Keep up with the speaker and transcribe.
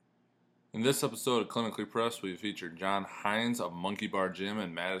In this episode of Clinically Pressed, we feature John Hines of Monkey Bar Gym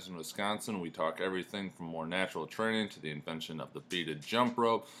in Madison, Wisconsin. We talk everything from more natural training to the invention of the beaded jump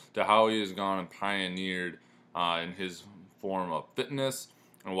rope to how he has gone and pioneered in his form of fitness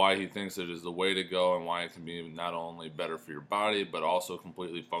and why he thinks it is the way to go and why it can be not only better for your body but also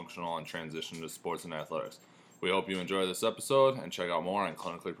completely functional and transition to sports and athletics. We hope you enjoy this episode and check out more on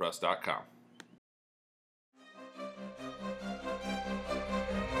clinicallypressed.com.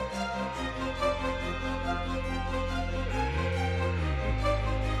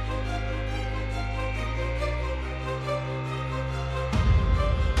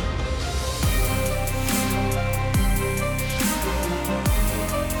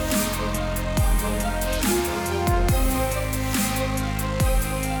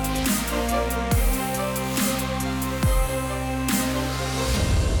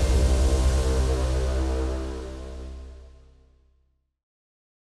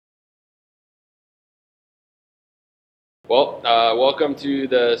 Well, welcome to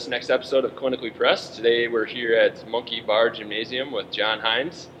this next episode of Clinically Pressed. Today we're here at Monkey Bar Gymnasium with John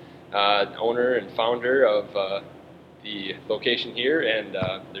Hines, owner and founder of the location here. And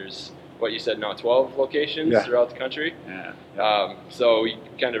there's, what you said now, 12 locations throughout the country. So we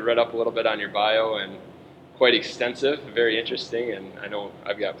kind of read up a little bit on your bio, and quite extensive, very interesting. And I know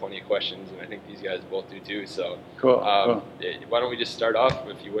I've got plenty of questions, and I think these guys both do too. So Cool. Why don't we just start off,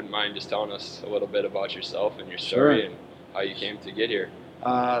 if you wouldn't mind, just telling us a little bit about yourself and your story. Sure. And how you came to get here.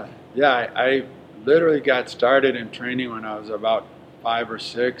 I literally got started in training when I was about 5 or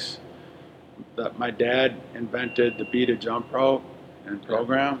 6. My dad invented the beaded jump rope and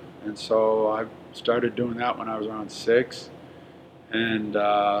program, and so I started doing that when I was around 6.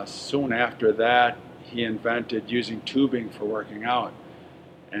 And soon after that, he invented using tubing for working out.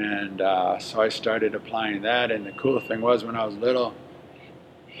 And so I started applying that, and the cool thing was when I was little,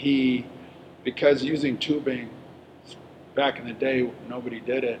 because using tubing, back in the day, nobody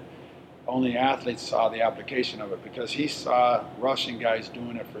did it. Only athletes saw the application of it because he saw Russian guys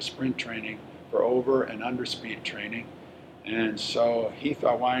doing it for sprint training, for over and under speed training. And so he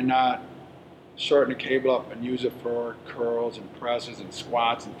thought, why not shorten the cable up and use it for curls and presses and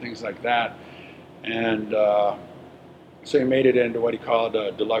squats and things like that. And so he made it into what he called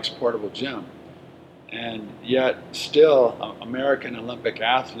a deluxe portable gym. And yet still American Olympic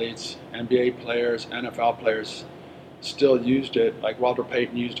athletes, NBA players, NFL players, still used it, like Walter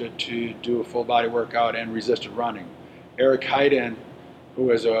Payton used it to do a full body workout and resisted running. Eric Heiden, who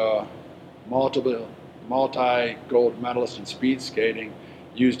was a multi-gold medalist in speed skating,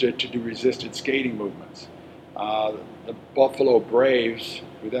 used it to do resisted skating movements. The Buffalo Braves,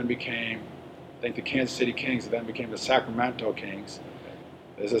 who then became, I think, the Kansas City Kings, who then became the Sacramento Kings.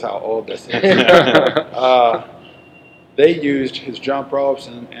 This is how old this is. They used his jump ropes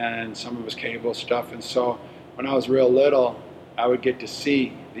and some of his cable stuff, and so when I was real little, I would get to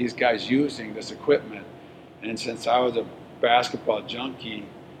see these guys using this equipment. And since I was a basketball junkie,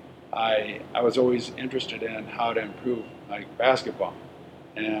 I was always interested in how to improve basketball.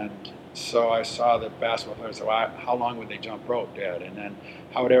 And so I saw that basketball players said, well, how long would they jump rope, Dad? And then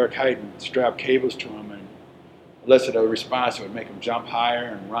how would Eric Heiden strap cables to them and elicit a response that would make them jump higher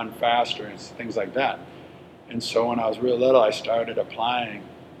and run faster and things like that. And so when I was real little, I started applying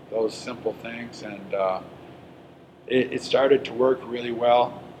those simple things, and it started to work really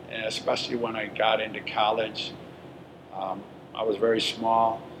well, and especially when I got into college. I was very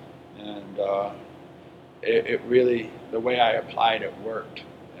small, and it really, the way I applied it worked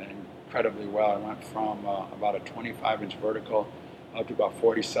incredibly well. I went from about a 25-inch vertical up to about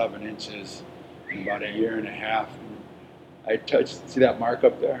 47 inches in about a year and a half. And I touched, see that mark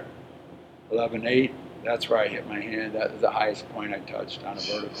up there? 11.8. That's where I hit my hand. That was the highest point I touched on a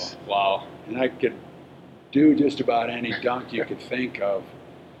vertical. Wow. And I could do just about any dunk you could think of.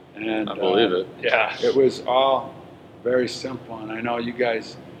 And I believe it. Yeah. It was all very simple, and I know you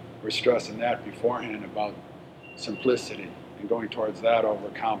guys were stressing that beforehand about simplicity and going towards that over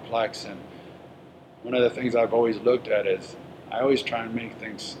complex. And one of the things I've always looked at is I always try and make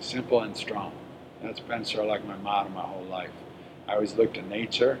things simple and strong. That's been sort of like my motto my whole life. I always look to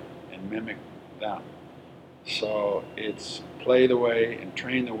nature and mimic them. So it's play the way and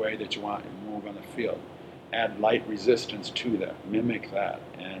train the way that you want to move on the field. Add light resistance to that, mimic that,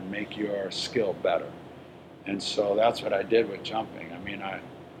 and make your skill better. And so that's what I did with jumping. I mean,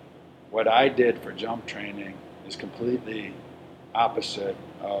 what I did for jump training is completely opposite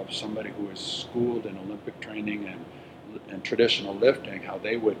of somebody who is schooled in Olympic training and traditional lifting, how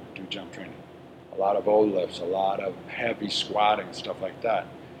they would do jump training. A lot of O lifts, a lot of heavy squatting, stuff like that.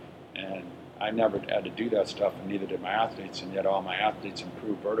 And I never had to do that stuff, and neither did my athletes, and yet all my athletes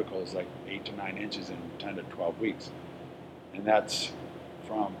improved verticals like 8 to 9 inches in 10 to 12 weeks. And that's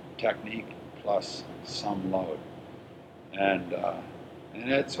from technique plus some load. And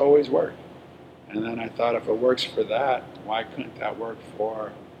it's always worked. And then I thought, if it works for that, why couldn't that work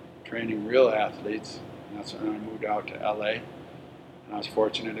for training real athletes? And that's when I moved out to LA. And I was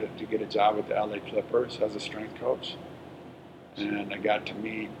fortunate to get a job with the LA Clippers as a strength coach. And I got to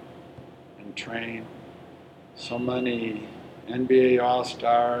meet and train so many NBA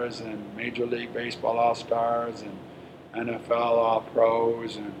All-Stars and Major League Baseball All-Stars and NFL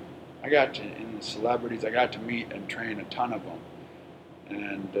All-Pros. And in the celebrities, I got to meet and train a ton of them.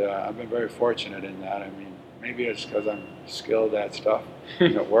 And I've been very fortunate in that. I mean, maybe it's because I'm skilled at stuff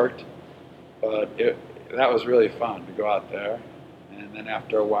and it worked. But that was really fun to go out there. And then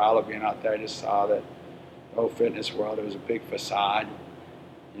after a while of being out there, I just saw that the whole fitness world, it was a big facade.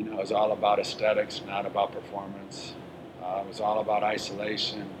 You know, it was all about aesthetics, not about performance. It was all about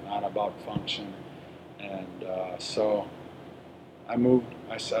isolation, not about function. And so I moved.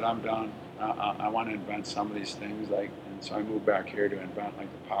 I said, I'm done. I want to invent some of these things. And so I moved back here to invent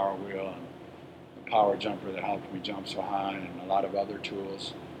like the power wheel and the power jumper that helped me jump so high, and a lot of other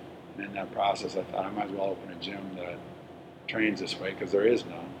tools. And in that process, I thought I might as well open a gym that trains this way, because there is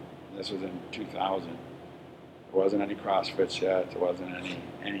none. This was in 2000. There wasn't any CrossFits yet. There wasn't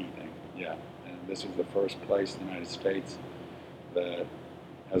anything yet. And this was the first place in the United States that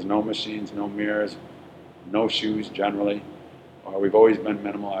has no machines, no mirrors, no shoes generally. We've always been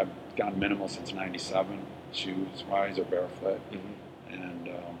minimal. I've gone minimal since '97, shoes-wise or barefoot. Mm-hmm. And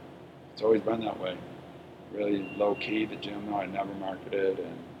it's always been that way. Really low-key, the gym, though, I never marketed.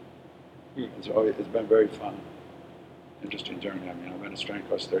 And it's been very fun. Interesting journey. I mean, I've been a strength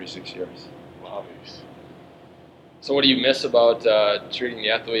coach 36 years. Wow. So what do you miss about treating the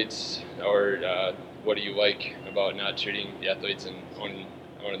athletes, or what do you like about not treating the athletes and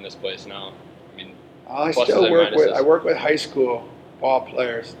owning this place now? I mean, I still work with high school ball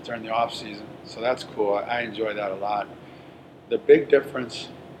players during the off season, so that's cool. I enjoy that a lot. The big difference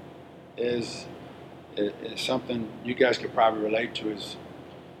is something you guys could probably relate to, is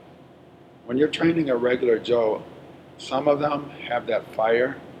when you're training a regular Joe, some of them have that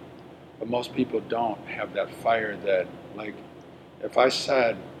fire, but most people don't have that fire that, like, if I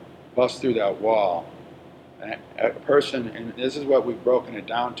said, bust through that wall, a person, and this is what we've broken it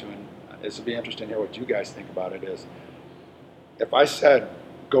down to, and this will be interesting to hear what you guys think about it, is if I said,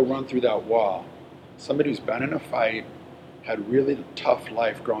 go run through that wall, somebody who's been in a fight, had really tough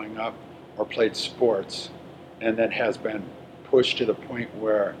life growing up, or played sports, and then has been pushed to the point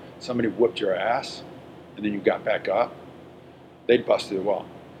where somebody whooped your ass, and then you got back up, they'd bust through the wall.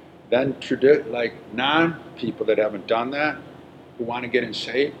 Then like non-people that haven't done that, who want to get in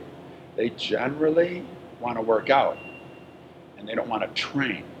shape, they generally want to work out, and they don't want to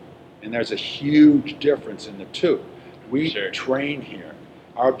train. And there's a huge difference in the two. We train here.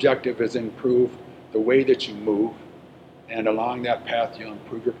 Our objective is to improve the way that you move, and along that path you'll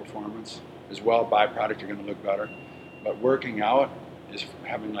improve your performance as well. Byproduct, you're going to look better. But working out is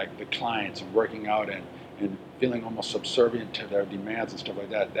having like the clients and working out and feeling almost subservient to their demands and stuff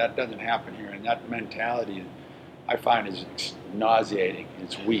like that. That doesn't happen here. And that mentality, I find, is nauseating.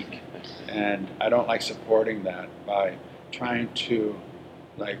 It's weak. And I don't like supporting that by trying to,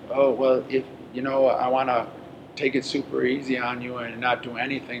 like, oh, well, if, you know, I want to take it super easy on you and not do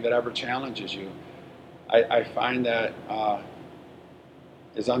anything that ever challenges you. I find that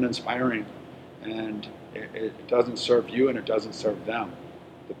is uninspiring, and it doesn't serve you, and it doesn't serve them,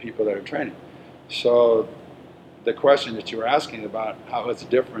 the people that are training. So the question that you were asking about how it's a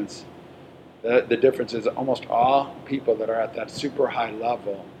difference, the difference is almost all people that are at that super high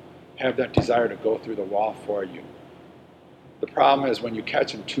level have that desire to go through the wall for you. The problem is when you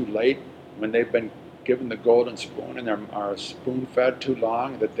catch them too late, when they've been given the golden spoon and are spoon-fed too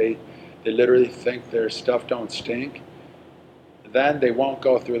long, that they literally think their stuff don't stink, then they won't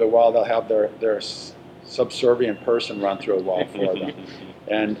go through the wall. They'll have their subservient person run through a wall for them.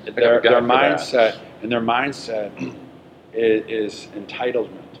 And their mindset is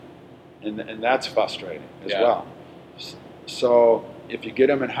entitlement, and that's frustrating as well. So if you get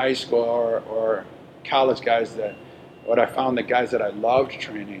them in high school or college guys, what I found, the guys that I loved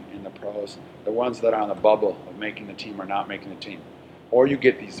training in the pros, the ones that are on the bubble of making the team or not making the team. Or you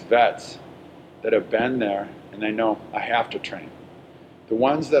get these vets that have been there and they know, I have to train. The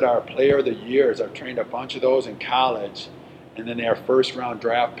ones that are player of the years, I've trained a bunch of those in college, and then they are first round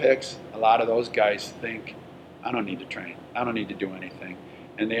draft picks. A lot of those guys think, I don't need to train. I don't need to do anything.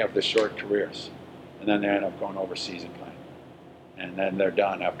 And they have the short careers. And then they end up going overseas and playing. and then they're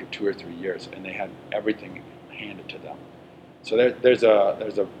done after 2 or 3 years, and they had everything handed to them. So there's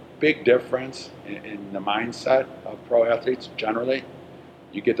a big difference in the mindset of pro athletes generally.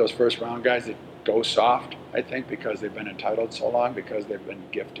 You get those first round guys that go soft, I think, because they've been entitled so long, because they've been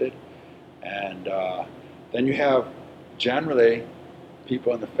gifted. And then you have generally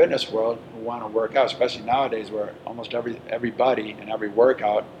people in the fitness world who want to work out, especially nowadays where almost everybody in every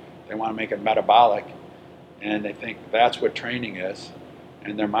workout, they want to make it metabolic. And they think that's what training is.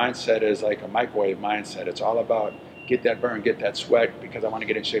 And their mindset is like a microwave mindset. It's all about get that burn, get that sweat, because I want to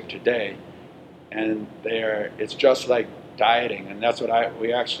get in shape today. And it's just like dieting, and that's what I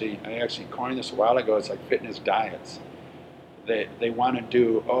actually coined this a while ago. It's like fitness diets. They want to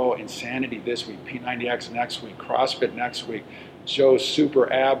do Insanity this week, P90X next week, CrossFit next week, Joe's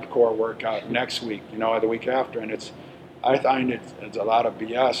Super Ab Core workout next week, or the week after. And I find it's a lot of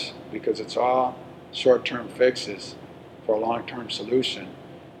BS, because it's all short-term fixes for a long-term solution.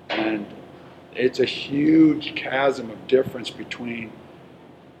 And it's a huge chasm of difference between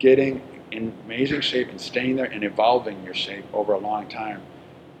getting in amazing shape and staying there and evolving your shape over a long time.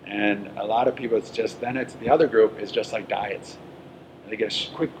 And a lot of people, it's the other group is just like diets. They get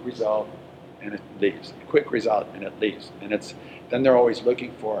a quick result and it leaves, a quick result and it leaves. And then they're always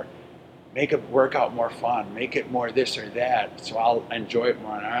looking for, make a workout more fun, make it more this or that, so I'll enjoy it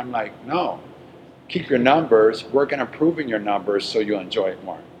more. And I'm like, no, keep your numbers, work on improving your numbers so you'll enjoy it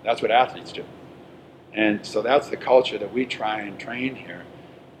more. That's what athletes do. And so that's the culture that we try and train here.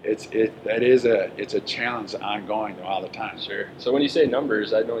 It's a challenge ongoing all the time. Sure. So when you say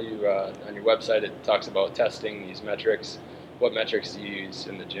numbers, I know you on your website it talks about testing these metrics. What metrics do you use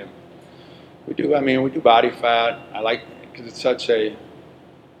in the gym? We do body fat. I like, because it's such a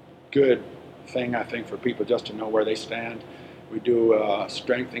good thing, I think, for people just to know where they stand. We do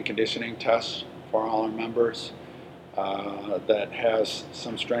strength and conditioning tests for all our members that has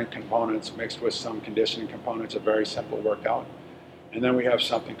some strength components mixed with some conditioning components, a very simple workout. And then we have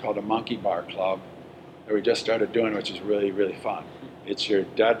something called a Monkey Bar Club that we just started doing, which is really, really fun. It's your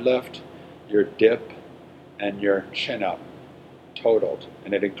deadlift, your dip, and your chin-up totaled.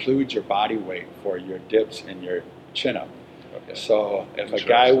 And it includes your body weight for your dips and your chin-up. Okay. So if a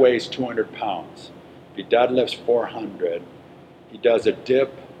guy weighs 200 pounds, if he deadlifts 400, he does a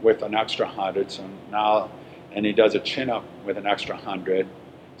dip with an extra 100, and he does a chin-up with an extra 100.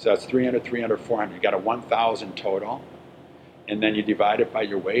 So that's 300, 300, 400. You got a 1,000 total. And then you divide it by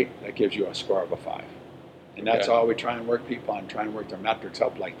your weight, that gives you a score of a 5. And that's all we try and work people on, try and work their metrics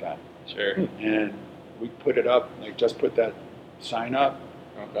up like that. Sure. And we put it up, just put that sign up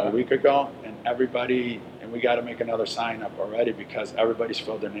a week ago, and we got to make another sign up already, because everybody's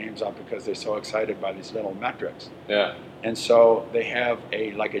filled their names up because they're so excited by these little metrics. Yeah. And so they have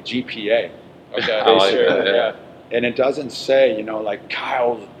a GPA. Okay. Sure. Yeah. And it doesn't say, like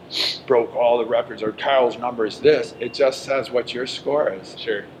Kyle broke all the records or Kyle's number is this. It just says what your score is.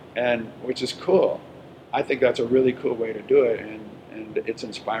 Sure. And which is cool. I think that's a really cool way to do it, and it's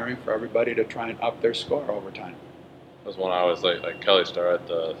inspiring for everybody to try and up their score over time. That was one I was like Kelly Starr at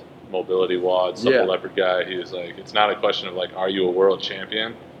the Mobility WOD, Supple Leopard guy. He was like, it's not a question of are you a world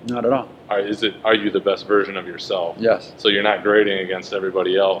champion? Not at all. Are you the best version of yourself? Yes. So you're not grading against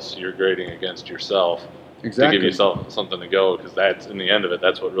everybody else. You're grading against yourself. Exactly. To give yourself something to go, because that's, in the end of it,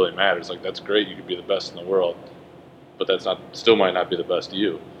 that's what really matters. That's great, you could be the best in the world, but still might not be the best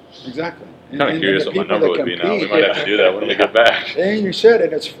you. Exactly. I'm kind of curious what my number would be now. We might have to do that when we get back. And you should,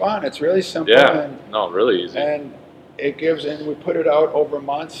 and it's fun. It's really simple. Yeah. Really easy. And we put it out over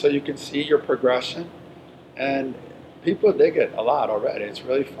months so you can see your progression, and people dig it a lot already. It's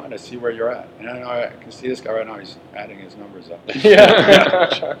really fun to see where you're at. And I know I can see this guy right now. He's adding his numbers up.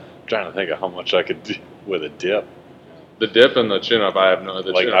 Yeah. Trying to think of how much I could do with a dip. The dip and the chin up, I have no. I've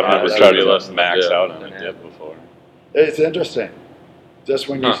never tried to max out on a dip before. It's interesting. Just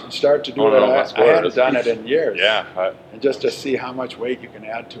when you start to do it, I hadn't done it in years. Yeah. And just to see how much weight you can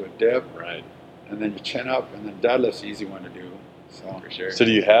add to a dip. Right. And then your chin up, and then deadlift's an easy one to do. So for sure. So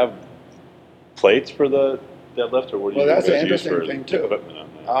do you have plates for the deadlift, or what do you that's guys an use interesting for thing too. Equipment on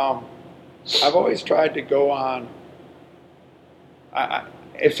that? I've always tried to go on.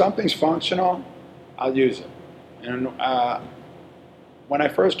 If something's functional, I'll use it. And when I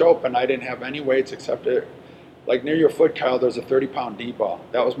first opened, I didn't have any weights except near your foot, Kyle, there's a 30-pound D-ball.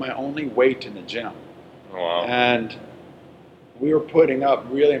 That was my only weight in the gym. Oh, wow. And we were putting up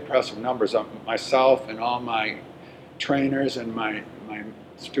really impressive numbers. Myself and all my trainers and my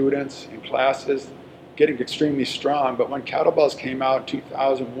students in classes, getting extremely strong. But when kettlebells came out in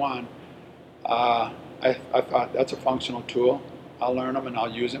 2001, I thought that's a functional tool. I'll learn them and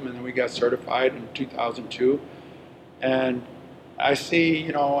I'll use them. And then we got certified in 2002. And I see,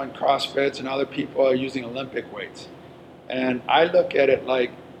 in CrossFits and other people are using Olympic weights. And I look at it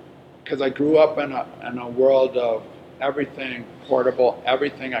like, because I grew up in a world of everything portable,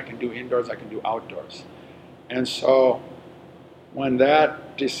 everything I can do indoors, I can do outdoors. And so when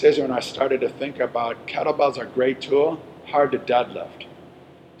that decision, when I started to think about kettlebells are a great tool, hard to deadlift.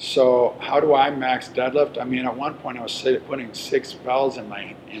 So how do I max deadlift? I mean, at one point I was putting 6 bells in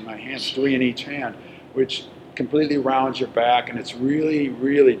my hands, 3 in each hand, which completely rounds your back, and it's really,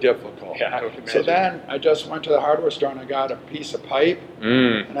 really difficult. Yeah, I would imagine. So then I just went to the hardware store and I got a piece of pipe,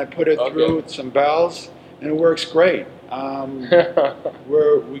 and I put it through some bells, and it works great.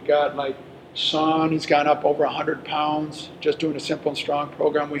 We got like Sean, he's gone up over 100 pounds just doing a simple and strong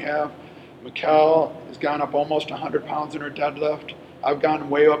program we have. Mikkel has gone up almost 100 pounds in her deadlift. I've gone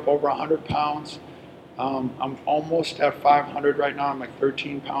way up over 100 pounds. I'm almost at 500 right now. I'm like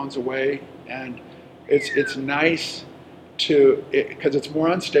 13 pounds away, and it's nice because it's more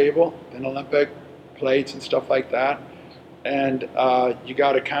unstable than Olympic plates and stuff like that. And you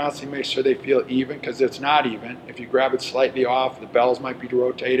got to constantly make sure they feel even, because it's not even. If you grab it slightly off, the bells might be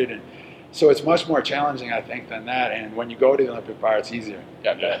rotated, and so it's much more challenging, I think, than that. And when you go to the Olympic bar, it's easier.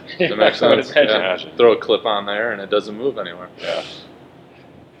 Yeah, that makes sense. Yeah. Throw a clip on there, and it doesn't move anywhere. Yeah.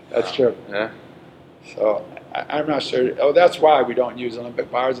 That's true. Yeah. So I'm not sure. Oh, that's why we don't use Olympic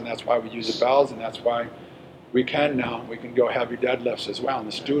bars, and that's why we use the bells, and that's why we can go heavy deadlifts as well. And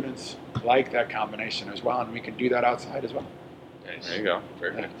the students like that combination as well, and we can do that outside as well. Nice. There you go.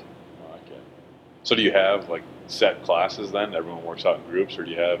 Perfect. I like it. So do you have like set classes then? Everyone works out in groups, or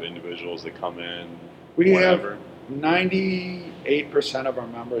do you have individuals that come in We whenever? have 98% of our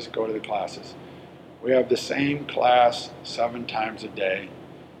members go to the classes. We have the same class 7 times a day.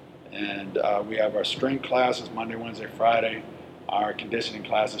 And we have our strength classes Monday, Wednesday, Friday. Our conditioning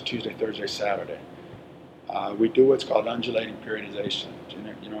classes Tuesday, Thursday, Saturday. We do what's called undulating periodization. Do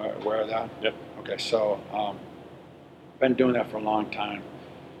you know aware of that? Yep. Okay, so been doing that for a long time.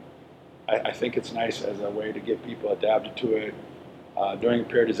 I think it's nice as a way to get people adapted to it. Doing a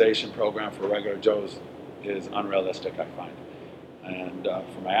periodization program for regular Joes is unrealistic, I find. And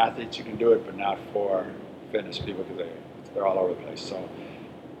for my athletes, you can do it, but not for fitness people, because they're all over the place. So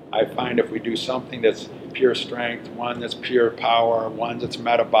I find if we do something that's pure strength, one that's pure power, one that's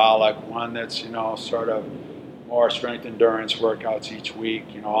metabolic, one that's, sort of more strength endurance workouts each week,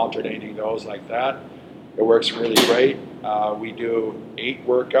 alternating those like that, it works really great. We do 8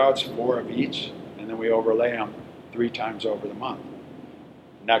 workouts, 4 of each, and then we overlay them 3 times over the month.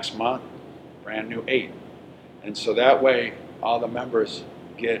 Next month, brand new 8. And so that way, all the members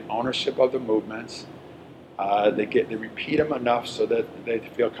get ownership of the movements. They repeat them enough so that they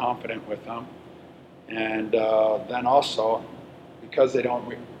feel confident with them, and then also, because they don't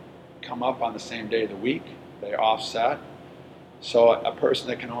come up on the same day of the week, they offset. So a person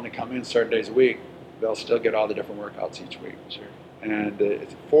that can only come in certain days a week, they'll still get all the different workouts each week. Sure. And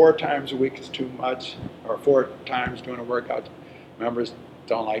 4 times a week is too much, or 4 times doing a workout. Members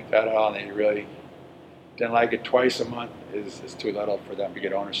don't like that at all. They really didn't like it. Twice a month is too little for them to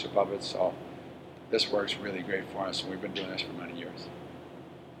get ownership of it. So this works really great for us, and we've been doing this for many years.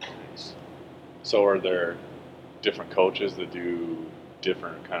 Nice. So are there different coaches that do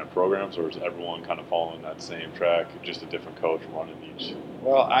different kind of programs, or is everyone kind of following that same track, just a different coach running each?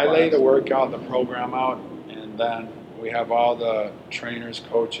 Well, I lay the workout, the program out, and then we have all the trainers,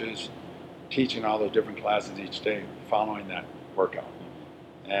 coaches, teaching all those different classes each day, following that workout.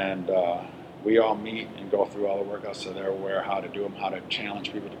 And we all meet and go through all the workouts, so they're aware how to do them, how to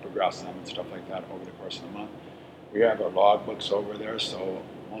challenge people to progress them and stuff like that over the course of the month. We have our log books over there, so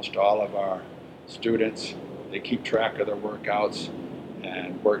most all of our students, they keep track of their workouts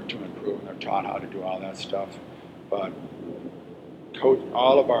and work to improve, and they're taught how to do all that stuff. But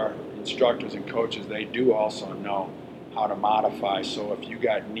all of our instructors and coaches, they do also know how to modify. So if you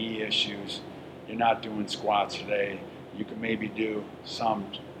got knee issues, you're not doing squats today, you can maybe do some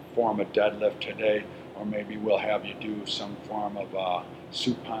form of deadlift today, or maybe we'll have you do some form of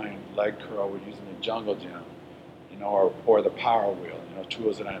supine leg curl we're using in the jungle gym, or the power wheel,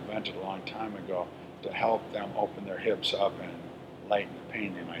 tools that I invented a long time ago to help them open their hips up and lighten the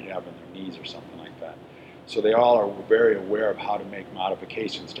pain they might have in their knees or something like that. So they all are very aware of how to make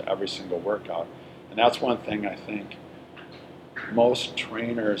modifications to every single workout. And that's one thing I think most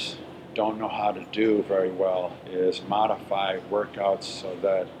trainers don't know how to do very well, is modify workouts so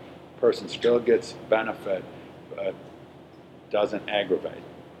that a person still gets benefit but doesn't aggravate.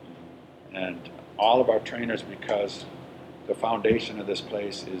 And all of our trainers, because the foundation of this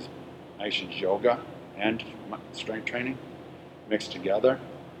place is Aishin's yoga and strength training mixed together,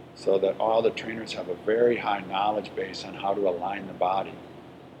 so that all the trainers have a very high knowledge base on how to align the body.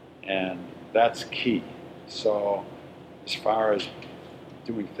 And that's key. So as far as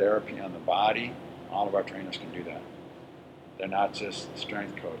doing therapy on the body, all of our trainers can do that. They're not just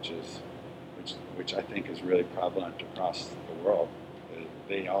strength coaches, which I think is really prevalent across the world.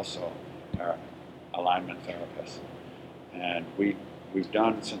 They also are alignment therapists. And we've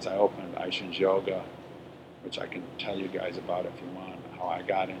done, since I opened Aishin's Yoga, which I can tell you guys about if you want, how I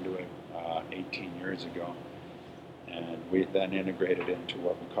got into it 18 years ago. And we then integrated into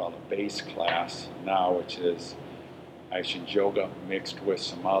what we call a base class now, which is Aishin's Yoga mixed with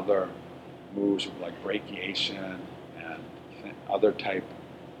some other moves like brachiation and other type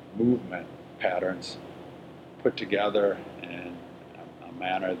movement patterns put together in a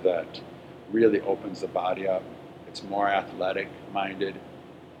manner that really opens the body up. It's more athletic minded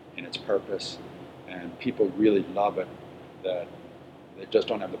in its purpose, and people really love it, that they just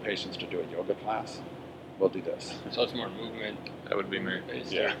don't have the patience to do a yoga class. We'll do this. So it's more movement. That would be me.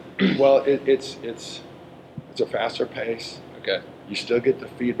 Based. Yeah. Well, it's a faster pace. Okay. You still get the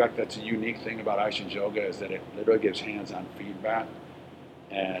feedback. That's a unique thing about Aishin's Yoga, is that it literally gives hands-on feedback.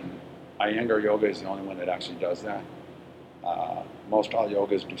 And Iyengar Yoga is the only one that actually does that. Most all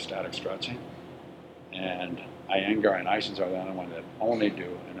yogas do static stretching, and Iyengar and Aishin's are the only one that only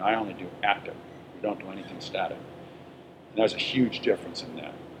do, and I only do active. We don't do anything static. And there's a huge difference in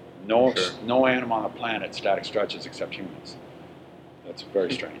that. No animal on the planet static stretches except humans. That's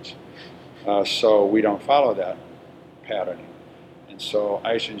very strange. So we don't follow that patterning. And so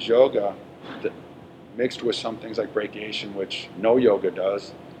Aishin's Yoga, mixed with some things like brachiation, which no yoga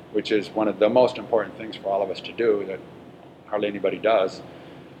does, which is one of the most important things for all of us to do that hardly anybody does,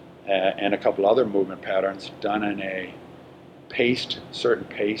 and a couple other movement patterns done in a certain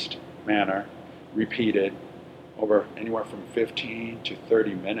paced manner, repeated over anywhere from 15 to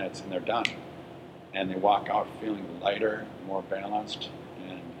 30 minutes, and they're done. And they walk out feeling lighter, more balanced,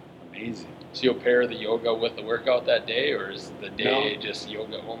 and amazing. So you'll pair the yoga with the workout that day, or is the day No. just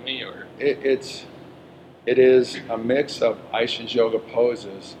yoga only? Or It is a mix of Aishin's Yoga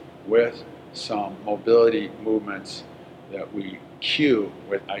poses with some mobility movements that we cue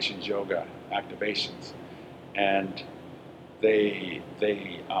with Aishin's Yoga activations, and they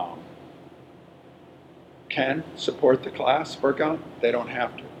can support the class workout. They don't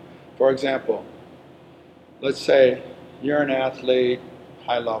have to. For example, let's say you're an athlete,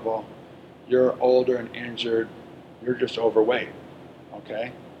 high level, you're older and injured, you're just overweight,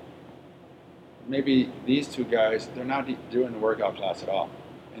 okay? Maybe these two guys, they're not doing the workout class at all.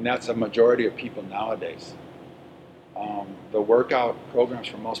 And that's a majority of people nowadays. The workout programs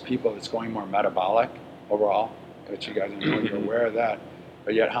for most people, it's going more metabolic overall, which you guys know, you're aware of that.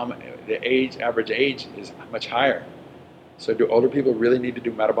 But yet the average age is much higher. So do older people really need to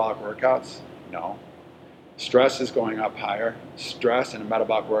do metabolic workouts? No. Stress is going up higher. Stress and a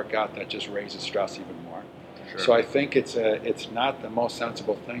metabolic workout, that just raises stress even more. Sure. So I think it's not the most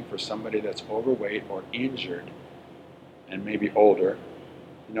sensible thing for somebody that's overweight or injured and maybe older,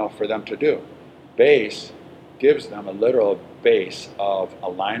 for them to do. Base gives them a literal base of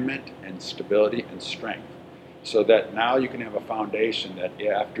alignment and stability and strength, so that now you can have a foundation that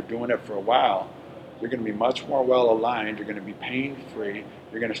after doing it for a while, you're going to be much more well aligned, you're going to be pain-free,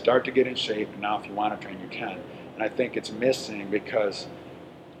 you're going to start to get in shape, and now if you want to train, you can. And I think it's missing because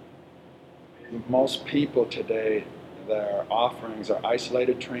most people today, their offerings are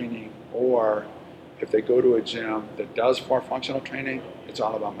isolated training, or if they go to a gym that does for functional training, it's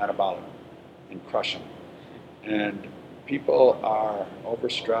all about metabolic and crushing. And people are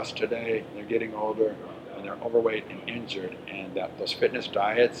overstressed today, they're getting older, and they're overweight and injured, and those fitness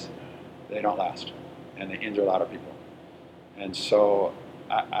diets, they don't last, and they injure a lot of people. And so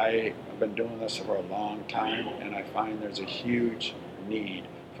I've been doing this for a long time, and I find there's a huge need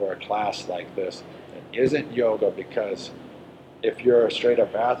for a class like this that isn't yoga, because if you're a straight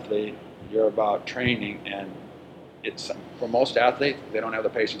up athlete, you're about training, and it's for most athletes, they don't have the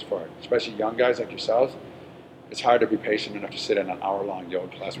patience for it, especially young guys like yourselves. It's hard to be patient enough to sit in an hour-long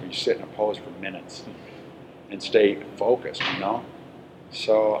yoga class where you sit in a pose for minutes and stay focused,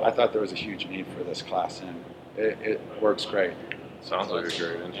 So I thought there was a huge need for this class, and it works great. Sounds like a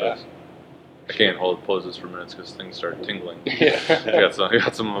great interest. Yeah. I can't hold poses for minutes because things start tingling. Yeah. I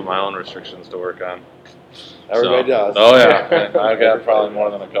got some of my own restrictions to work on. Everybody does. Oh yeah, I've got probably more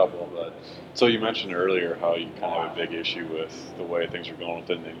than a couple, but So you mentioned earlier how you kind of have a big issue with the way things are going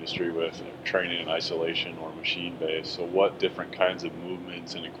within the industry with training in isolation or machine based. So what different kinds of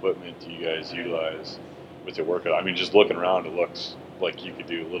movements and equipment do you guys utilize with your workout? I mean, just looking around, it looks like you could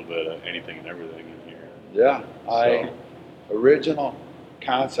do a little bit of anything and everything in here. Yeah, So- original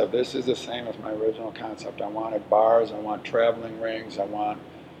concept, this is the same as my original concept. I wanted bars, I want traveling rings, I want,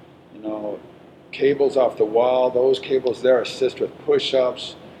 cables off the wall. Those cables there assist with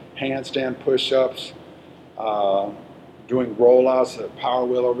push-ups, handstand push-ups, doing rollouts, the Power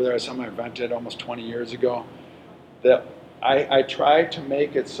Wheel over there, something I invented almost 20 years ago. That I tried to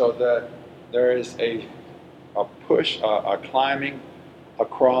make it so that there is a push, a climbing, a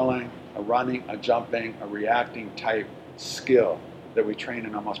crawling, a running, a jumping, a reacting type skill that we train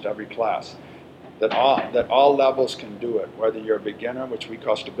in almost every class. That all levels can do it, whether you're a beginner, which we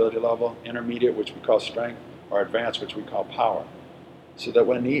call stability level, intermediate, which we call strength, or advanced, which we call power. So that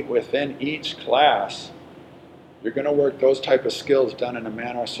within each class, you're going to work those type of skills done in a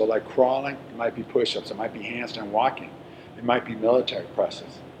manner. So like crawling, it might be push-ups, it might be handstand walking, it might be military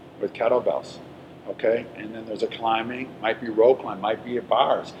presses with kettlebells. Okay, and then there's a climbing, might be rope climb, might be at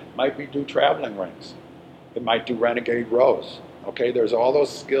bars, might be do traveling rings, it might do renegade rows. Okay, there's all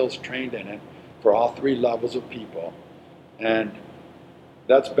those skills trained in it for all three levels of people, and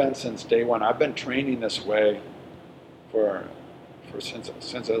that's been since day one. I've been training this way for since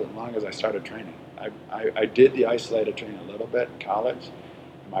as long as I started training. I did the isolated training a little bit in college,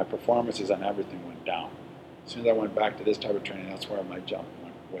 and my performances on everything went down. As soon as I went back to this type of training, that's where my jump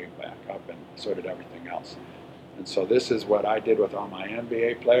went way back up, and so did everything else. And so this is what I did with all my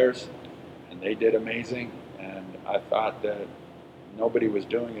NBA players, and they did amazing. And I thought that nobody was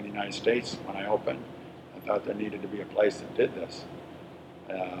doing in the United States when I opened. I thought there needed to be a place that did this.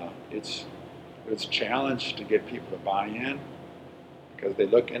 It's a challenge to get people to buy in, because they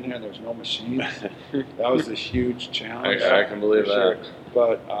look in here and there's no machines. That was a huge challenge. I can believe that.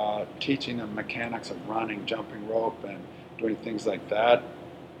 Sure. But teaching them mechanics of running, jumping rope, and doing things like that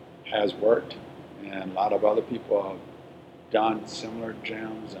has worked. And a lot of other people have done similar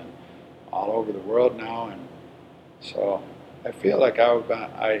gyms and all over the world now. And so I feel like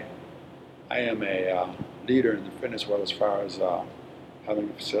I am a leader in the fitness world as far as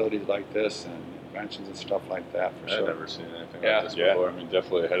having facilities like this and inventions and stuff like that, for sure. I've never seen anything like this before. I mean,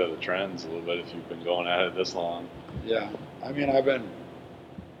 definitely ahead of the trends a little bit if you've been going at it this long. Yeah, I mean,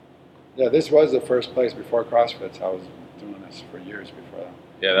 this was the first place before CrossFit. I was doing this for years before that.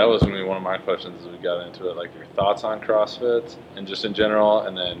 Yeah, that was going to be one of my questions as we got into it, like your thoughts on CrossFit and just in general,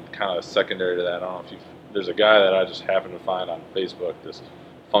 and then kind of secondary to that, I don't know if there's a guy that I just happened to find on Facebook, this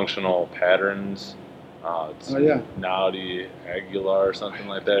Functional Patterns. It's Naudi Aguilar or something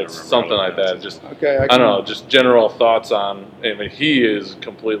like that. It's something like that. Just okay, I don't know. Just general thoughts on. I mean, he is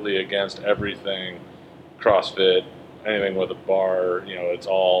completely against everything CrossFit, anything with a bar. It's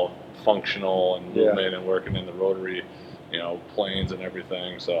all functional and movement and working in the rotary, planes and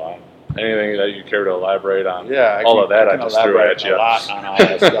everything. So anything that you care to elaborate on? Yeah, I just threw at you. A lot on all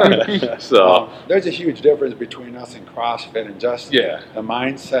that stuff. So there's a huge difference between us and CrossFit, and just the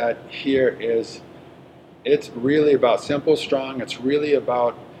mindset here is. It's really about simple, strong. It's really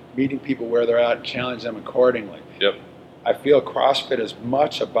about meeting people where they're at and challenge them accordingly. Yep. I feel CrossFit is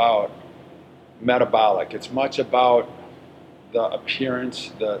much about metabolic. It's much about the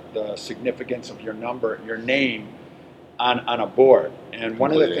appearance, the significance of your number, your name on a board. And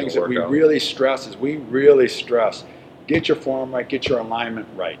one of the things that we really stress get your form right, get your alignment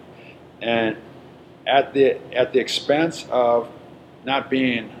right. And at the expense of not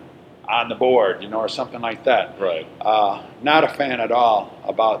being on the board, or something like that. Right. Not a fan at all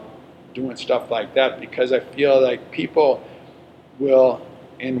about doing stuff like that, because I feel like people will,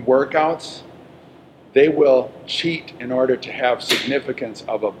 in workouts, they will cheat in order to have significance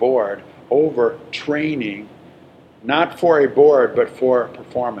of a board over training, not for a board, but for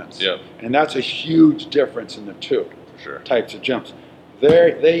performance. Yep. And that's a huge difference in the two types of gyms.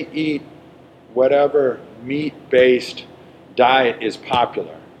 They eat whatever meat-based diet is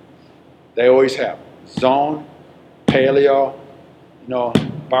popular. They always have zone, paleo,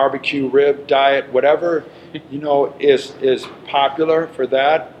 barbecue rib diet, whatever, is popular for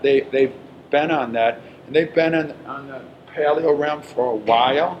that. They've been on that, and they've been on the paleo realm for a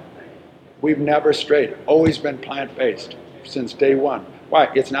while. We've never strayed, always been plant-based since day one. Why?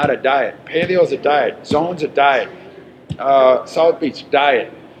 It's not a diet. Paleo's a diet, zone's a diet, South Beach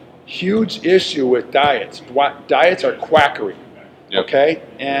diet. Huge issue with diets. Diets are quackery. Yep. Okay,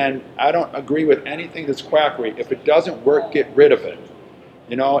 and I don't agree with anything that's quackery. If it doesn't work, get rid of it.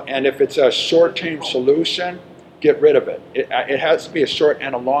 And if it's a short-term solution, get rid of it. It has to be a short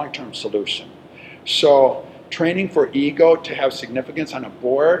and a long-term solution. So training for ego to have significance on a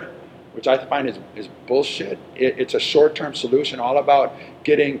board, which I find is bullshit. It's a short-term solution, all about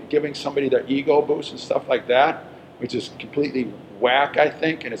giving somebody their ego boost and stuff like that, which is completely whack, I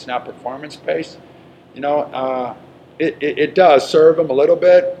think, and it's not performance-based. it does serve them a little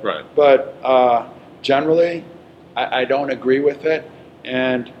bit, Right. but generally, I don't agree with it.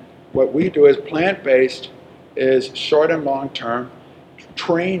 And what we do is plant-based is short and long-term.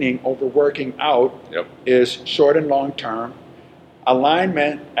 Training over working out Yep. is short and long-term.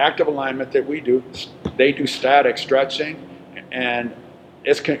 Alignment, active alignment that we do, they do static stretching, and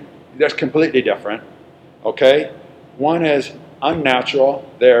that's completely different. Okay, one is unnatural,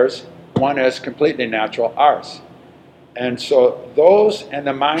 theirs. One is completely natural, ours. And so those and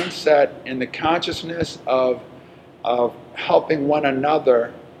the mindset and the consciousness of helping one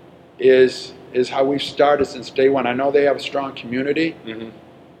another is how we've started since day one. I know they have a strong community. Mm-hmm.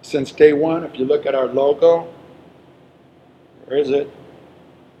 Since day one, if you look at our logo, where is it?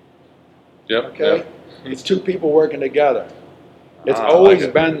 Yep. Okay, Yep. it's two people working together. It's I always like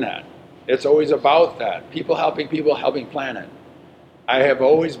it. been that. It's always about that. People, helping planet. I have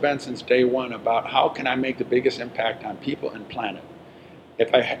always been since day one about how can I make the biggest impact on people and planet.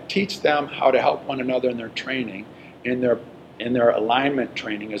 If I teach them how to help one another in their training, in their alignment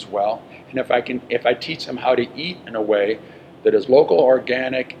training as well, and if I teach them how to eat in a way that is local,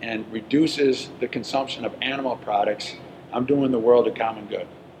 organic, and reduces the consumption of animal products, I'm doing the world a common good,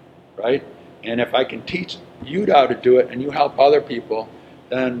 right? And if I can teach you how to do it and you help other people,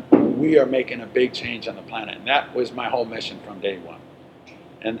 then we are making a big change on the planet. And that was my whole mission from day one.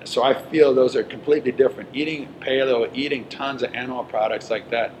 And so I feel those are completely different. Eating paleo, eating tons of animal products like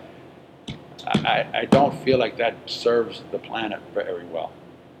that, I don't feel like that serves the planet very well.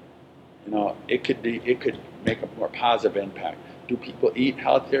 You know, it could make a more positive impact. Do people eat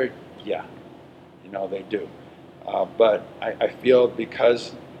healthier? Yeah, you know, they do. But I feel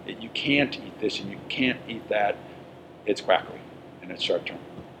because you can't eat this and you can't eat that, it's quackery and it's short term.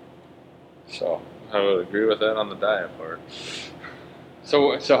 So I would agree with that on the diet part.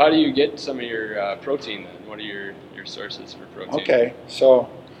 So how do you get some of your protein then? What are your sources for protein? okay, so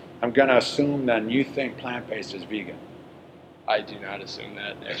I'm gonna assume then you think plant-based is vegan. I do not assume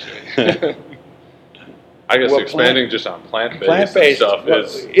that, actually. I guess Well, expanding just on plant-based, Plant-based stuff well,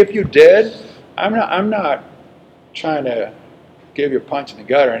 is if you did, I'm not trying to give you a punch in the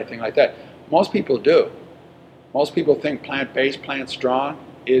gut or anything like that. Most people do. Most people think plant-based, plant strong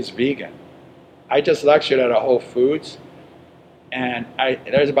is vegan. I just lectured at a Whole Foods, and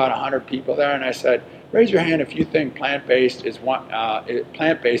there's about 100 people there, and I said, raise your hand if you think plant-based is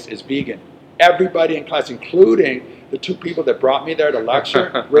vegan. Everybody in class, including the two people that brought me there to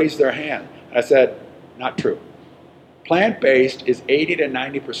lecture, raised their hand. And I said, not true. Plant-based is 80 to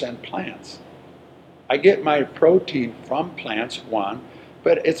 90% plants. I get my protein from plants, one,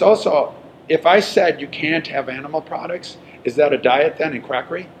 but it's also, if I said you can't have animal products, is that a diet then and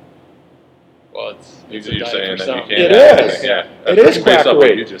quackery? Well, it's a you're diet saying for that some. you can't It have is. anything, yeah. It is Based on what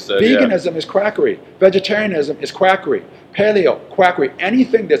you quackery. just said, Veganism is quackery. Vegetarianism is quackery. Paleo, quackery.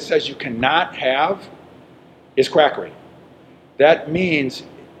 Anything that says you cannot have is quackery. That means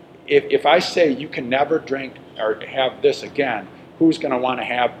if I say you can never drink or have this again, who's going to want to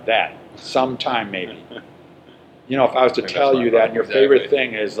have that sometime maybe? You know, if I was to I think tell that's you my that and your point. favorite Exactly.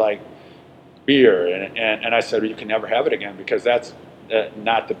 thing is like beer, and I said, well, you can never have it again because that's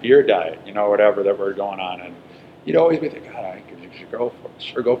not the beer diet, you know, whatever that we're going on. And you'd always be thinking, God, I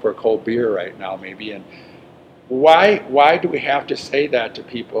should go for a cold beer right now maybe. And why do we have to say that to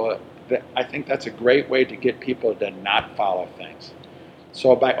people? I think that's a great way to get people to not follow things.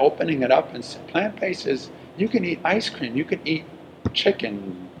 So by opening it up and plant-based is, you can eat ice cream, you can eat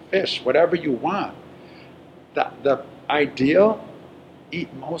chicken, fish, whatever you want. The ideal,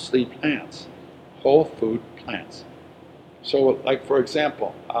 eat mostly plants, whole food plants. So like for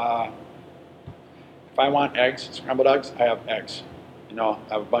example, if I want eggs, scrambled eggs, I have eggs. You know,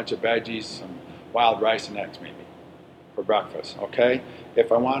 I have a bunch of veggies, some wild rice and eggs maybe for breakfast, okay?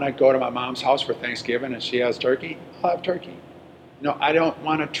 If I want to go to my mom's house for Thanksgiving and she has turkey, I'll have turkey. You know, I don't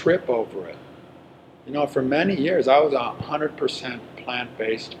want to trip over it. You know, for many years I was 100%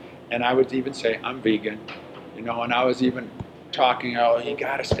 plant-based, and I would even say I'm vegan. You know, and I was even talking, oh, you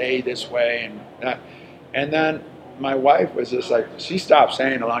got to stay this way and that. And then my wife was just like, she stopped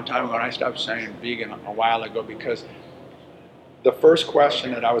saying a long time ago, and I stopped saying vegan a while ago, because the first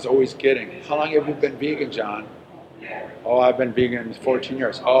question that I was always getting, how long have you been vegan, John? Oh, I've been vegan 14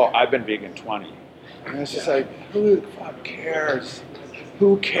 years. Oh, I've been vegan 20. And it's just like, who the fuck cares?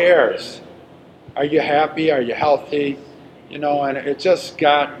 Who cares? Are you happy? Are you healthy? You know, and it just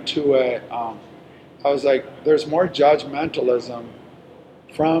got to I was like, there's more judgmentalism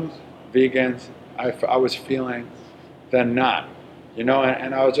from vegans I was feeling than not. You know,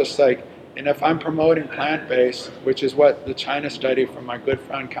 and I was just like, and if I'm promoting plant-based, which is what the China study from my good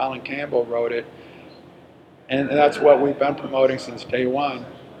friend Colin Campbell wrote it, And that's what we've been promoting since day one.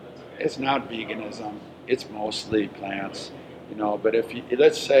 It's not veganism. It's mostly plants, but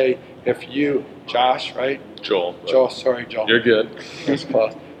let's say if you, Josh, right? Joel. Joel, sorry, Joel. You're good. That's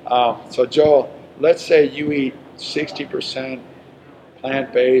close. So Joel, let's say you eat 60%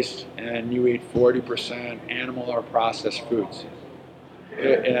 plant-based and you eat 40% animal or processed foods.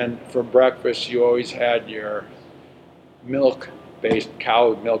 And for breakfast, you always had your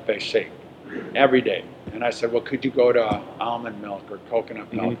cow milk-based shake every day. And I said, well, could you go to almond milk or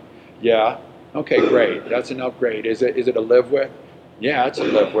coconut milk? Mm-hmm. Yeah. Okay, great. That's an upgrade. Is it a live with? Yeah, it's a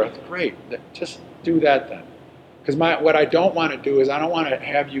live with. Great. Just do that then. Because what I don't want to do is I don't want to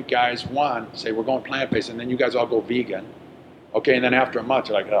have you guys, say we're going plant-based, and then you guys all go vegan. Okay, and then after a month,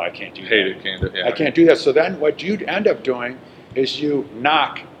 you're like, oh, I can't do that. Hate it, can't do it. Yeah. I can't do that. So then what you'd end up doing is you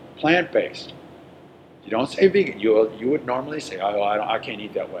knock plant-based. You don't say vegan. You would normally say, oh, I can't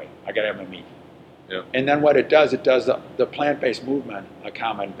eat that way. I got to have my meat. Yeah. And then what it does the plant-based movement a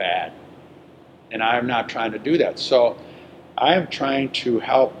common bad. And I'm not trying to do that. So I am trying to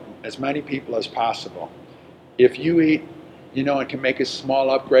help as many people as possible. If you eat, and can make a small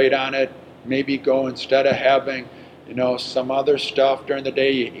upgrade on it, maybe go instead of having, some other stuff during the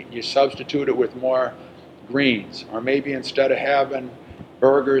day, you substitute it with more greens. Or maybe instead of having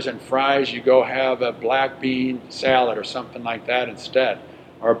burgers and fries, you go have a black bean salad or something like that instead,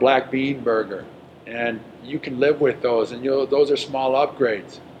 or a black bean burger. And you can live with those, and those are small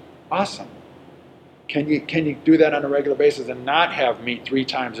upgrades. Awesome. Can you do that on a regular basis and not have meat 3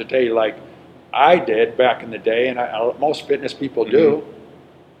 times a day like I did back in the day, and most fitness people do? Mm-hmm.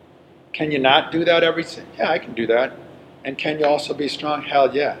 Can you not do that every? Yeah, I can do that. And can you also be strong?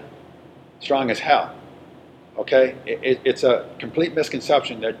 Hell yeah. Strong as hell. Okay? It's a complete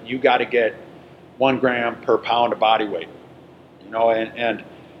misconception that you got to get 1 gram per pound of body weight. And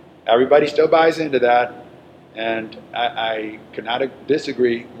everybody still buys into that, and I could not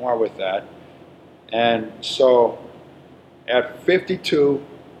disagree more with that. And so at 52,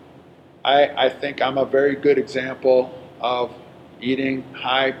 I think I'm a very good example of eating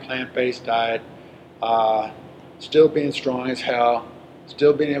high plant-based diet, still being strong as hell,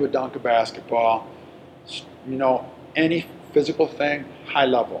 still being able to dunk a basketball, any physical thing, high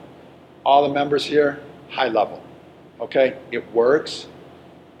level. All the members here, high level. Okay, it works,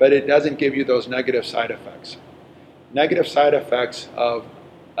 but it doesn't give you those negative side effects. Negative side effects of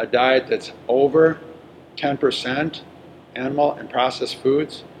a diet that's over 10% animal and processed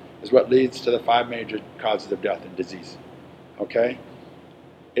foods is what leads to the 5 major causes of death and disease. Okay?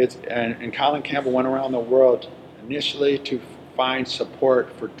 And Colin Campbell went around the world initially to find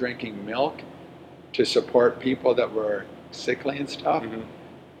support for drinking milk, to support people that were sickly and stuff. Mm-hmm.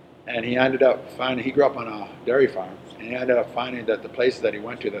 And he ended up finding, he grew up on a dairy farm, and he ended up finding that the places that he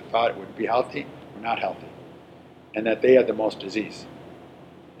went to that thought it would be healthy were not healthy, and that they had the most disease.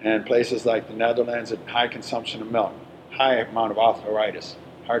 And places like the Netherlands had high consumption of milk, high amount of arthritis,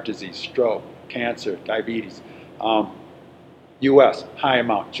 heart disease, stroke, cancer, diabetes. U.S., high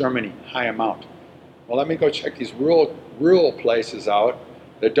amount. Germany, high amount. Well, let me go check these rural places out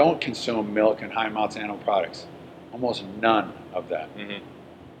that don't consume milk and high amounts of animal products. Almost none of that. Mm-hmm.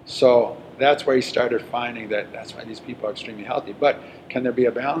 So that's where he started finding that's why these people are extremely healthy. But can there be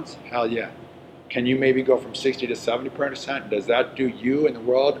a balance? Hell yeah. Can you maybe go from 60 to 70%? Does that do you and the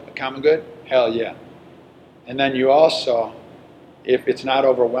world a common good? Hell yeah. And then you also, if it's not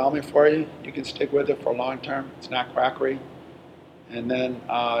overwhelming for you, you can stick with it for long term. It's not quackery. And then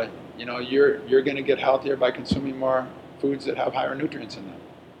you're going to get healthier by consuming more foods that have higher nutrients in them.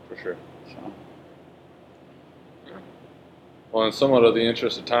 For sure. So. Well, in somewhat of the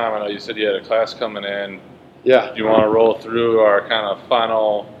interest of time, I know you said you had a class coming in. Yeah. Do you want to roll through our kind of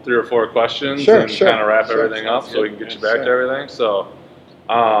final 3 or 4 questions sure, and kind of wrap everything up so we can get you back to everything? So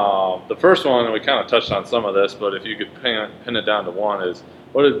the first one, and we kind of touched on some of this, but if you could pin it down to one, is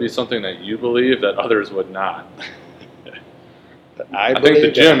what would be something that you believe that others would not? I think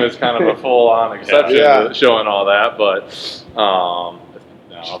the gym is kind of a full-on exception to showing all that, but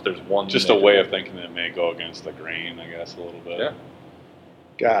if there's one, just a way of thinking that may go against the grain, I guess, a little bit. Yeah.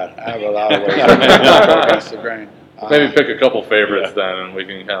 God, I have a lot of ways to go against the grain. Maybe pick a couple favorites then, and we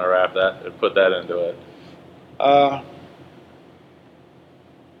can kind of wrap that and put that into it.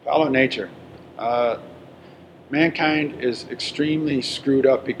 Follow nature. Mankind is extremely screwed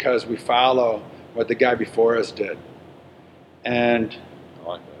up because we follow what the guy before us did. And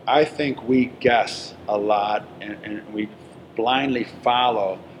I think we guess a lot, and we blindly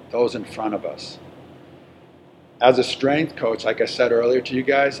follow those in front of us. As a strength coach, like I said earlier to you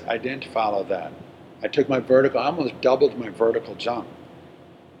guys, I didn't follow that. I took my I almost doubled my vertical jump.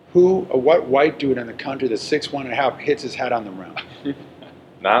 What white dude in the country that's 6'1.5" hits his head on the rim?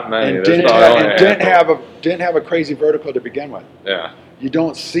 Not many. And There's didn't probably have, only a and handful. didn't have a crazy vertical to begin with. Yeah. You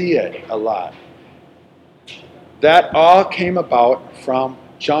don't see it a lot. That all came about from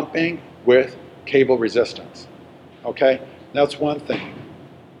jumping with cable resistance. Okay, that's one thing.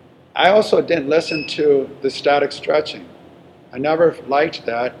 I also didn't listen to the static stretching. I never liked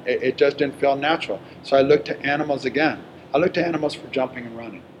that. It just didn't feel natural. So I looked to animals again. I looked to animals for jumping and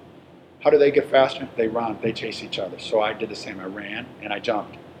running. How do they get faster? They run, they chase each other. So I did the same. I ran and I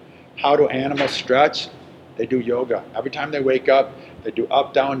jumped. How do animals stretch? They do yoga. Every time they wake up, they do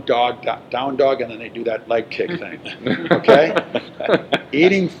up, down dog, and then they do that leg kick thing. Okay?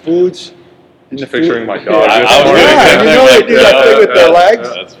 Eating foods in the Picturing food. my dog. Yeah, you know they do that thing with their legs.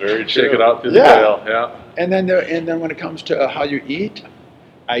 That's very Shake true. it out through the Yeah. tail. Yeah. And then when it comes to how you eat,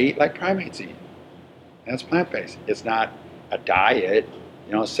 I eat like primates eat. And it's plant-based. It's not a diet.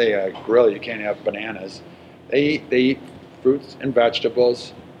 You know, say a gorilla, you can't have bananas. They eat fruits and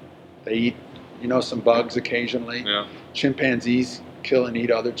vegetables. They eat, some bugs occasionally. Yeah. Chimpanzees kill and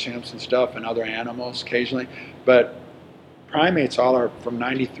eat other chimps and stuff and other animals occasionally. But primates all are from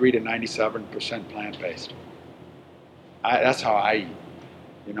 93 to 97% plant-based. That's how I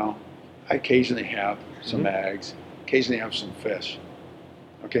eat, I occasionally have some eggs, occasionally have some fish.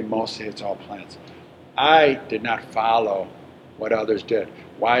 Okay, mostly it's all plants. I did not follow what others did.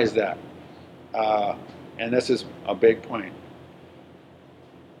 Why is that? And this is a big point.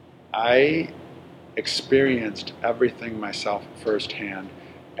 I experienced everything myself firsthand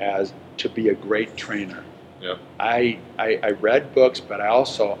as to be a great trainer. Yep. I read books, but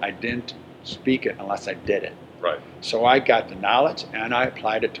I didn't speak it unless I did it. Right. So I got the knowledge and I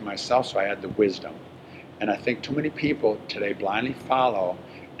applied it to myself, so I had the wisdom. And I think too many people today blindly follow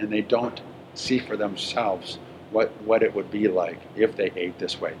and they don't see for themselves what it would be like if they ate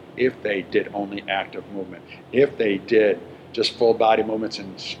this way, if they did only active movement, if they did just full body movements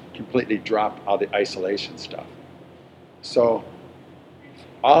and completely dropped all the isolation stuff. So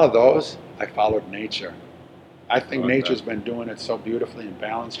all of those, I followed nature. I think nature's been doing it so beautifully and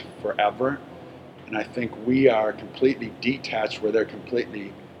balanced forever. And I think we are completely detached where they're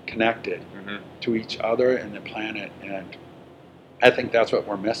completely connected to each other and the planet. And I think that's what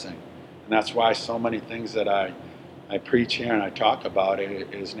we're missing. And that's why so many things that I preach here and I talk about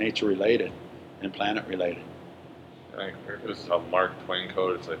is nature related and planet related. I think this is how Mark Twain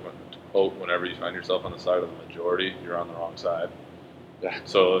quote. It's like, quote, whenever you find yourself on the side of the majority, you're on the wrong side. Yeah.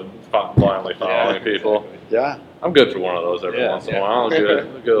 So blindly following people. Exactly. Yeah. I'm good for one of those every once in a while.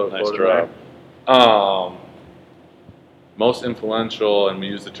 Good little Nice quote in drop. there. Most influential, and we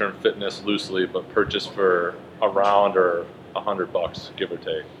use the term fitness loosely, but purchase for around or $100, give or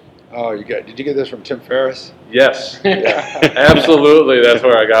take. Oh, did you get this from Tim Ferriss? Yes, Yeah. absolutely. That's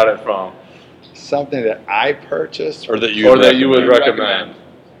where I got it from, Something that I purchased. Or that you would recommend.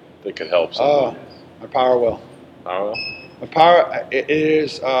 that could help Oh, someone. my Power Wheel. Oh, My Power, it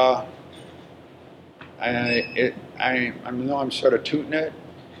is, I know I'm sort of tooting it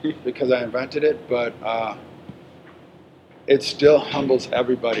because I invented it, but it still humbles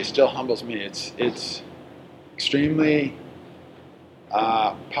everybody, still humbles me. It's extremely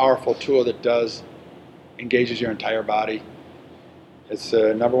powerful tool that engages your entire body. It's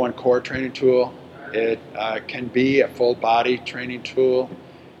the #1 core training tool. It can be a full body training tool,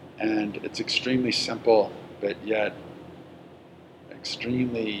 and it's extremely simple, but yet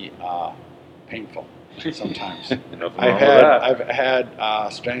extremely painful sometimes. I've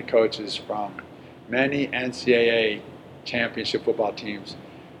had strength coaches from many NCAA championship football teams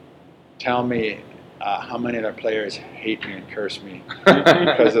tell me how many of their players hate me and curse me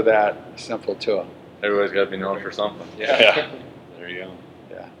because of that simple tool. everybody's got to be known for something. Yeah. There you go.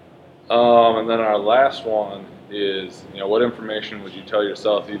 Yeah. And then our last one is, what information would you tell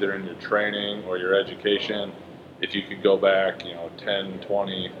yourself either in your training or your education if you could go back, 10,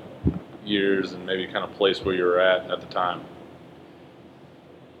 20 years and maybe kind of place where you were at the time?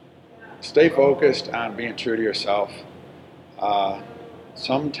 Stay focused on being true to yourself.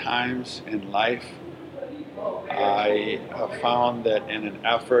 Sometimes in life, I have found that in an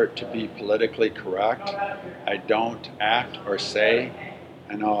effort to be politically correct, I don't act or say.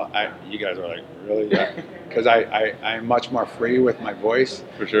 I know you guys are like, really? Because I'm much more free with my voice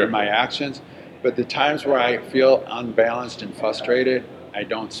For sure. and my actions. But the times where I feel unbalanced and frustrated, I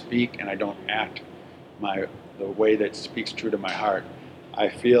don't speak and I don't act the way that speaks true to my heart. I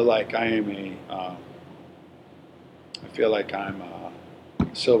feel like I'm a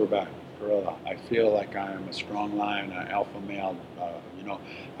silverback gorilla. I feel like I'm a strong lion, an alpha male.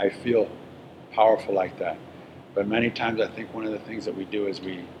 I feel powerful like that. But many times I think one of the things that we do is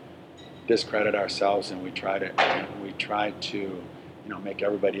we discredit ourselves and we try to make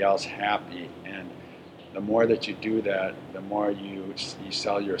everybody else happy. And the more that you do that, the more you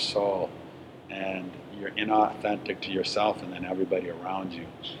sell your soul, and you're inauthentic to yourself and then everybody around you.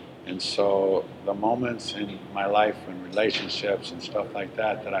 And so the moments in my life and relationships and stuff like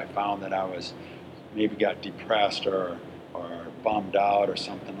that I found that I was maybe got depressed or bummed out or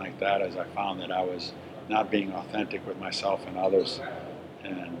something like that, as I found that I was not being authentic with myself and others.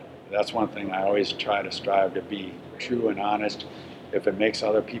 And that's one thing I always try to strive to be true and honest. If it makes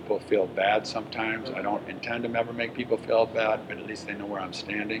other people feel bad sometimes, I don't intend to ever make people feel bad, but at least they know where I'm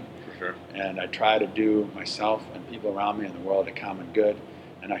standing. For sure. And I try to do myself and people around me and the world a common good.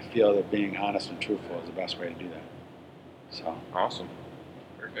 And I feel that being honest and truthful is the best way to do that. So. Awesome.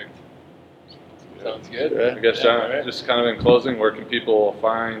 Perfect. Sounds good. Good. I guess, John, all right. just kind of in closing, where can people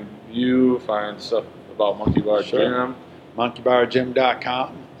find you, find stuff about Monkey Bar Sure. Gym?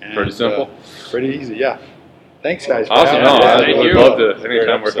 monkeybargym.com. And, Pretty simple. Pretty easy, yeah. Thanks, guys. for Awesome. having No, me. I Thank would you. love to, Great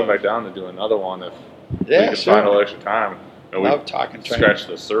anytime we're episode. coming back down to do another one, if we Yeah, can sure. find a little extra time. And we Love talking training. scratch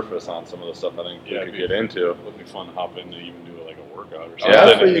the surface on some of the stuff I think we could get into. It would be fun to hop in and even do like a workout or Yeah. something.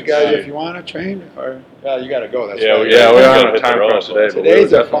 That's for you and guys see. if you want to train, or you got to go. That's Yeah, right. we Yeah, we're gotta on a hit the time road, crunch but today, but we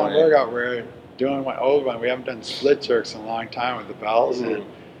Today's would a fun definitely. workout. We're doing my old one. We haven't done split jerks in a long time with the bells, Ooh.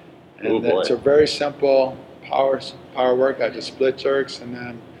 and Ooh, boy. it's a very simple power workout. Just split jerks and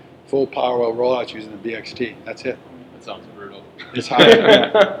then full power wheel rollouts using the BXT. That's it. That sounds brutal. It's hard.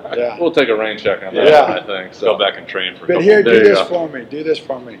 Yeah. We'll take a rain check on that Yeah. one, I think. So. Go back and train for a But couple here, There do you this go. for me. Do this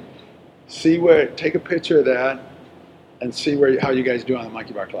for me. See where. Take a picture of that, and see how you guys do on the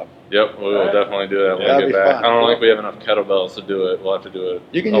Monkey Bar Club. Yep, we will Alright. definnd do that when That'd we be get back. fun. I don't think we have enough kettlebells to do it. We'll have to do it.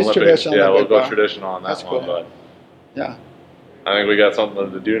 You can use Olympic. traditional Yeah, we'll Olympic go bar. traditional on that That's one, cool. but Yeah, I think we got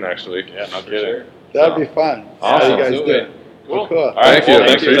something to do next week. Yeah, not For kidding. sure. that'd So. be fun. See Awesome. how you guys Absolutely. do. Cool. Cool. All right, Thank you. well,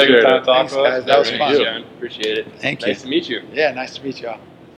 thanks for taking the Appreciate time it. to talk Thanks, to us. guys. That was Thanks, fun. John. Appreciate it. Thank you. Nice to meet you. Yeah, nice to meet you all.